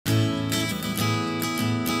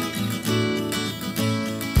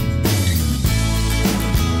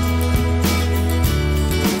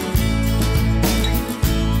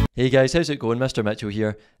Hey guys, how's it going? Mr. Mitchell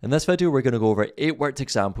here. In this video we're going to go over 8 worked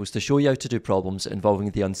examples to show you how to do problems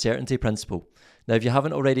involving the uncertainty principle. Now if you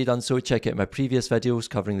haven't already done so, check out my previous videos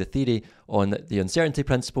covering the theory on the uncertainty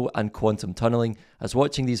principle and quantum tunneling, as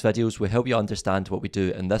watching these videos will help you understand what we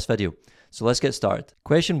do in this video. So let's get started.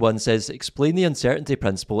 Question 1 says, explain the uncertainty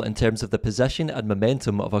principle in terms of the position and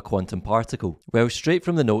momentum of a quantum particle. Well, straight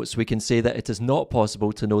from the notes we can say that it is not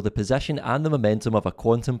possible to know the position and the momentum of a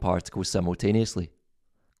quantum particle simultaneously.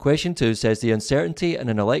 Question 2 says the uncertainty in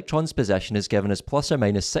an electron's position is given as plus or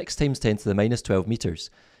minus 6 times 10 to the minus 12 meters.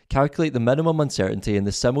 Calculate the minimum uncertainty in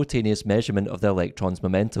the simultaneous measurement of the electron's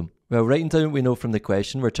momentum. Well, writing down what we know from the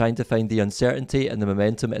question, we're trying to find the uncertainty and the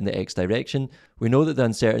momentum in the x direction. We know that the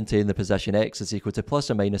uncertainty in the position x is equal to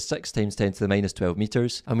plus or minus 6 times 10 to the minus 12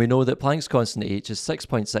 meters, and we know that Planck's constant h is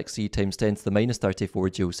 6.63 times 10 to the minus 34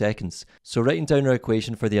 jouleseconds. So writing down our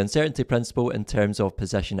equation for the uncertainty principle in terms of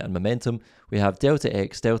position and momentum, we have delta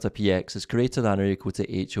x, delta px is greater than or equal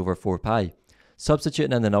to h over 4 pi.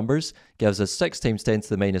 Substituting in the numbers gives us 6 times 10 to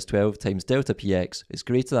the minus 12 times delta px is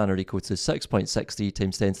greater than or equal to 6.63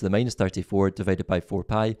 times 10 to the minus 34 divided by 4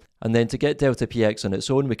 pi. And then to get delta px on its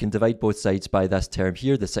own, we can divide both sides by this term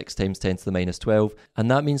here, the 6 times 10 to the minus 12. And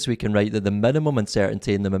that means we can write that the minimum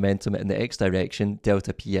uncertainty in the momentum in the x direction,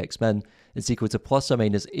 delta px min, is equal to plus or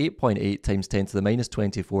minus 8.8 times 10 to the minus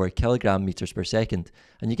 24 kilogram meters per second.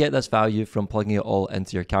 And you get this value from plugging it all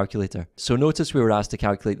into your calculator. So notice we were asked to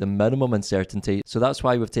calculate the minimum uncertainty, so that's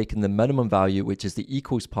why we've taken the minimum value, which is the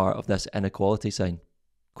equals part of this inequality sign.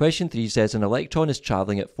 Question 3 says an electron is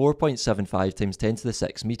travelling at 4.75 times 10 to the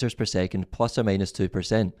 6 meters per second plus or minus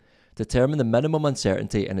 2%. Determine the minimum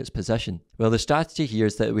uncertainty in its position. Well, the strategy here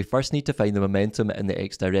is that we first need to find the momentum in the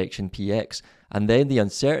x direction px, and then the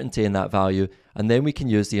uncertainty in that value, and then we can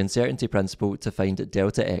use the uncertainty principle to find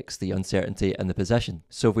delta x, the uncertainty in the position.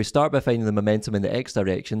 So if we start by finding the momentum in the x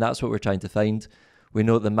direction, that's what we're trying to find. We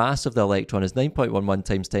know that the mass of the electron is 9.11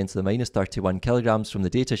 times 10 to the minus 31 kilograms from the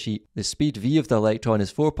datasheet. The speed v of the electron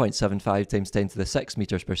is 4.75 times 10 to the 6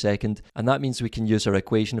 meters per second, and that means we can use our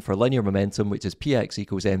equation for linear momentum, which is px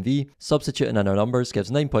equals mv. Substituting in our numbers gives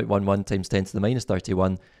 9.11 times 10 to the minus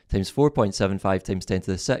 31 times 4.75 times 10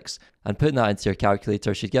 to the 6, and putting that into your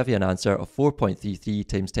calculator should give you an answer of 4.33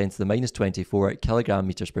 times 10 to the minus 24 kilogram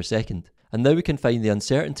meters per second. And now we can find the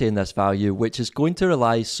uncertainty in this value, which is going to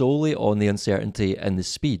rely solely on the uncertainty in the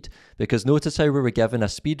speed, because notice how we were given a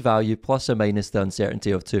speed value plus or minus the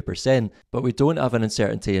uncertainty of 2%, but we don't have an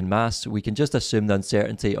uncertainty in mass. We can just assume the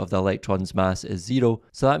uncertainty of the electron's mass is 0,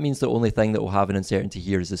 so that means the only thing that will have an uncertainty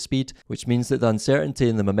here is the speed, which means that the uncertainty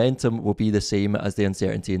in the momentum will be the same as the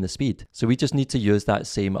uncertainty in the speed. So we just need to use that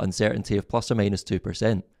same uncertainty of plus or minus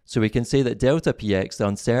 2%. So we can say that delta px, the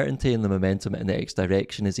uncertainty in the momentum in the x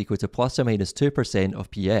direction, is equal to plus or minus 2%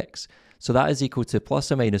 of px. So that is equal to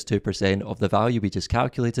plus or minus 2% of the value we just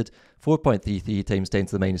calculated, 4.33 times 10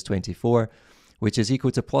 to the minus 24, which is equal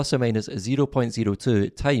to plus or minus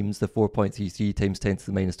 0.02 times the 4.33 times 10 to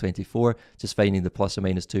the minus 24, just finding the plus or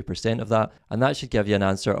minus 2% of that, and that should give you an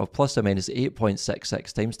answer of plus or minus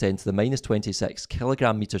 8.66 times 10 to the minus 26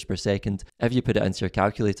 kilogram meters per second if you put it into your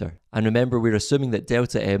calculator. And remember, we're assuming that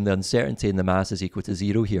delta m, the uncertainty in the mass, is equal to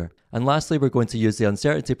 0 here. And lastly, we're going to use the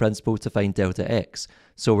uncertainty principle to find delta x.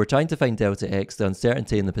 So we're trying to find delta x, the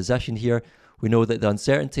uncertainty in the position here. We know that the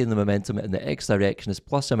uncertainty in the momentum in the x direction is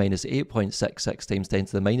plus or minus 8.66 times 10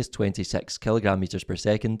 to the minus 26 kilogram meters per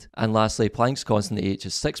second. And lastly, Planck's constant h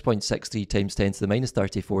is 6.63 times 10 to the minus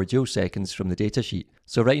 34 jouleseconds from the datasheet.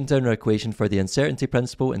 So writing down our equation for the uncertainty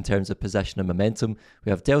principle in terms of position and momentum,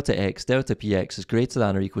 we have delta x, delta px is greater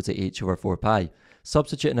than or equal to h over 4 pi.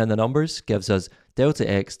 Substituting in the numbers gives us delta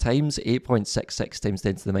x times 8.66 times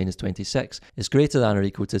 10 to the minus 26 is greater than or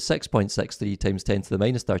equal to 6.63 times 10 to the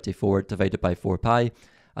minus 34 divided by 4 pi.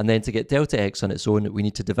 And then to get delta x on its own, we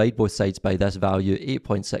need to divide both sides by this value,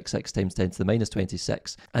 8.66 times 10 to the minus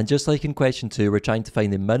 26. And just like in question 2, we're trying to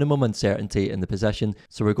find the minimum uncertainty in the position,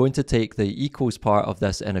 so we're going to take the equals part of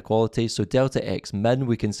this inequality. So delta x min,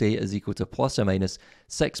 we can say, is equal to plus or minus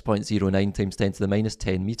 6.09 times 10 to the minus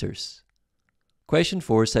 10 meters. Question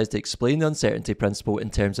 4 says to explain the uncertainty principle in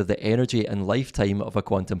terms of the energy and lifetime of a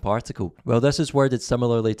quantum particle. Well, this is worded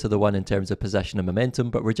similarly to the one in terms of position and momentum,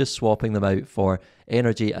 but we're just swapping them out for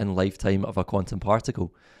energy and lifetime of a quantum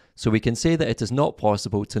particle. So we can say that it is not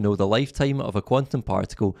possible to know the lifetime of a quantum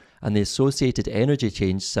particle and the associated energy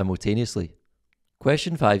change simultaneously.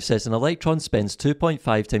 Question 5 says an electron spends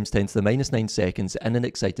 2.5 times 10 to the minus 9 seconds in an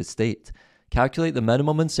excited state. Calculate the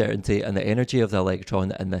minimum uncertainty and the energy of the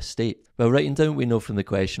electron in this state. Well, writing down what we know from the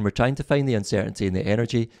question, we're trying to find the uncertainty and the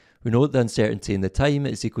energy. We know that the uncertainty in the time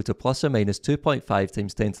is equal to plus or minus 2.5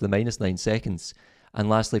 times 10 to the minus 9 seconds. And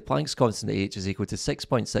lastly, Planck's constant H is equal to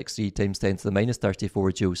 6.63 times 10 to the minus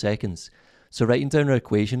 34 jouleseconds. So writing down our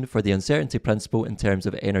equation for the uncertainty principle in terms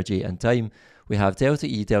of energy and time, we have delta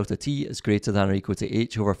E delta T is greater than or equal to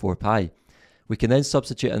h over 4 pi. We can then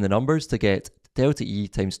substitute in the numbers to get delta E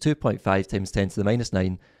times 2.5 times 10 to the minus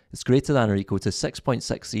 9 is greater than or equal to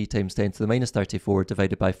 6.63 times 10 to the minus 34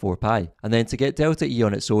 divided by 4 pi. And then to get delta E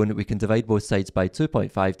on its own, we can divide both sides by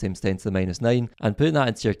 2.5 times 10 to the minus 9, and putting that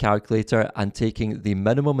into your calculator and taking the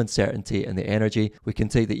minimum uncertainty in the energy, we can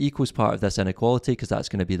take the equals part of this inequality because that's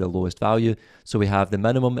going to be the lowest value. So we have the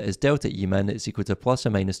minimum is delta E min is equal to plus or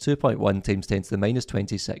minus 2.1 times 10 to the minus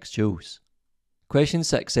 26 joules. Question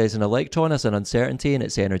 6 says an electron has an uncertainty in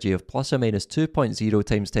its energy of plus or minus 2.0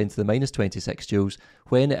 times 10 to the minus 26 joules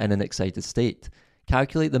when in an excited state.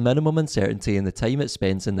 Calculate the minimum uncertainty in the time it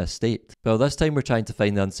spends in this state. Well, this time we're trying to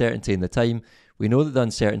find the uncertainty in the time. We know that the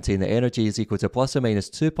uncertainty in the energy is equal to plus or minus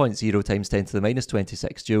 2.0 times 10 to the minus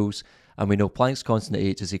 26 joules, and we know Planck's constant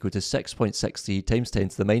H is equal to 6.63 times 10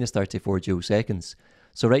 to the minus 34 jouleseconds.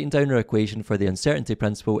 So writing down our equation for the uncertainty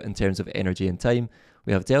principle in terms of energy and time,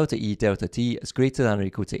 we have delta E delta T is greater than or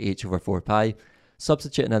equal to h over 4 pi.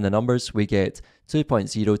 Substituting in the numbers, we get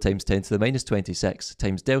 2.0 times 10 to the minus 26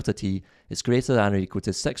 times delta T is greater than or equal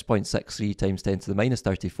to 6.63 times 10 to the minus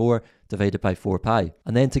 34 divided by 4 pi.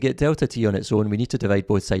 And then to get delta T on its own, we need to divide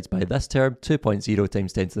both sides by this term, 2.0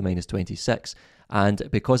 times 10 to the minus 26. And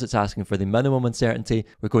because it's asking for the minimum uncertainty,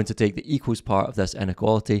 we're going to take the equals part of this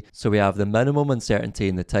inequality. So we have the minimum uncertainty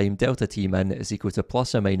in the time, delta T min, is equal to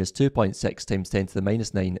plus or minus 2.6 times 10 to the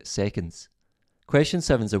minus 9 seconds. Question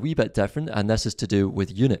 7 is a wee bit different, and this is to do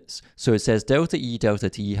with units. So it says delta E delta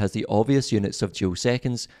T has the obvious units of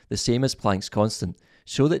jouleseconds, the same as Planck's constant.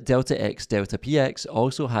 Show that delta X delta Px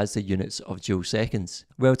also has the units of jouleseconds.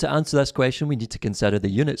 Well, to answer this question, we need to consider the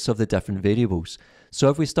units of the different variables. So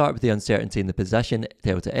if we start with the uncertainty in the position,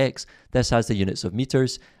 delta X, this has the units of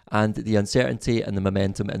meters, and the uncertainty and the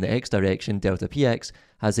momentum in the X direction, delta Px,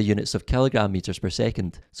 has the units of kilogram meters per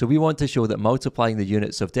second. So we want to show that multiplying the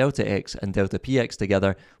units of delta X and delta Px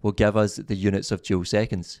together will give us the units of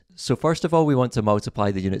jouleseconds. So first of all, we want to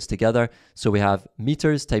multiply the units together. So we have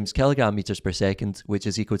meters times kilogram meters per second, which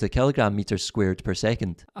is equal to kilogram meters squared per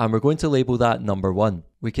second. And we're going to label that number 1.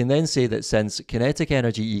 We can then say that since kinetic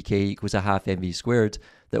energy Ek equals a half mv squared,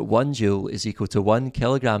 that 1 joule is equal to 1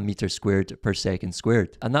 kilogram meter squared per second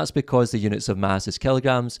squared. And that's because the units of mass is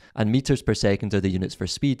kilograms and meters per second are the units for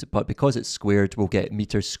speed, but because it's squared, we'll get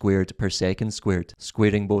meters squared per second squared,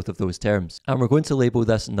 squaring both of those terms. And we're going to label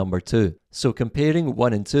this number 2. So comparing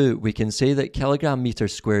 1 and 2, we can say that kilogram meter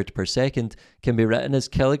squared per second can be written as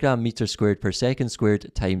kilogram meter squared per second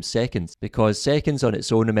squared times seconds, because seconds on its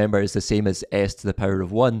own, remember, is the same as s to the power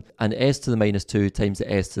of 1, and s to the minus 2 times the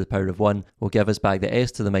s to the power of 1 will give us back the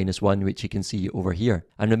s to the minus 1, which you can see over here.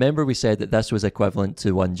 And remember we said that this was equivalent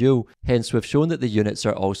to 1 joule, hence we've shown that the units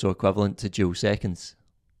are also equivalent to joule seconds.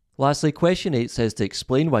 Lastly, question 8 says to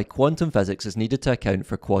explain why quantum physics is needed to account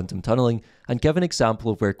for quantum tunneling and give an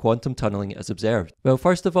example of where quantum tunneling is observed. Well,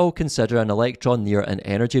 first of all, consider an electron near an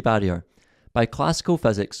energy barrier. By classical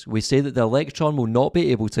physics, we say that the electron will not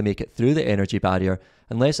be able to make it through the energy barrier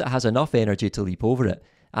unless it has enough energy to leap over it,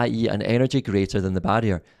 i.e. an energy greater than the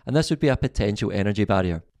barrier, and this would be a potential energy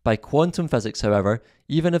barrier. By quantum physics, however,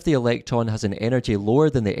 even if the electron has an energy lower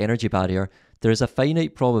than the energy barrier, there is a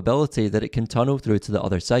finite probability that it can tunnel through to the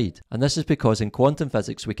other side. And this is because in quantum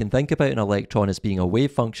physics we can think about an electron as being a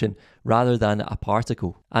wave function rather than a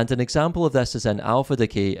particle. And an example of this is in alpha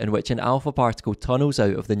decay, in which an alpha particle tunnels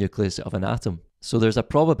out of the nucleus of an atom. So there's a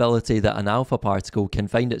probability that an alpha particle can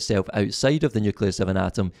find itself outside of the nucleus of an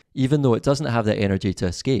atom, even though it doesn't have the energy to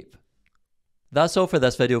escape. That's all for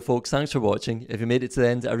this video, folks. Thanks for watching. If you made it to the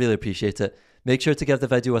end, I really appreciate it. Make sure to give the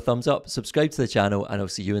video a thumbs up, subscribe to the channel, and I'll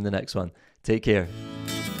see you in the next one. Take care.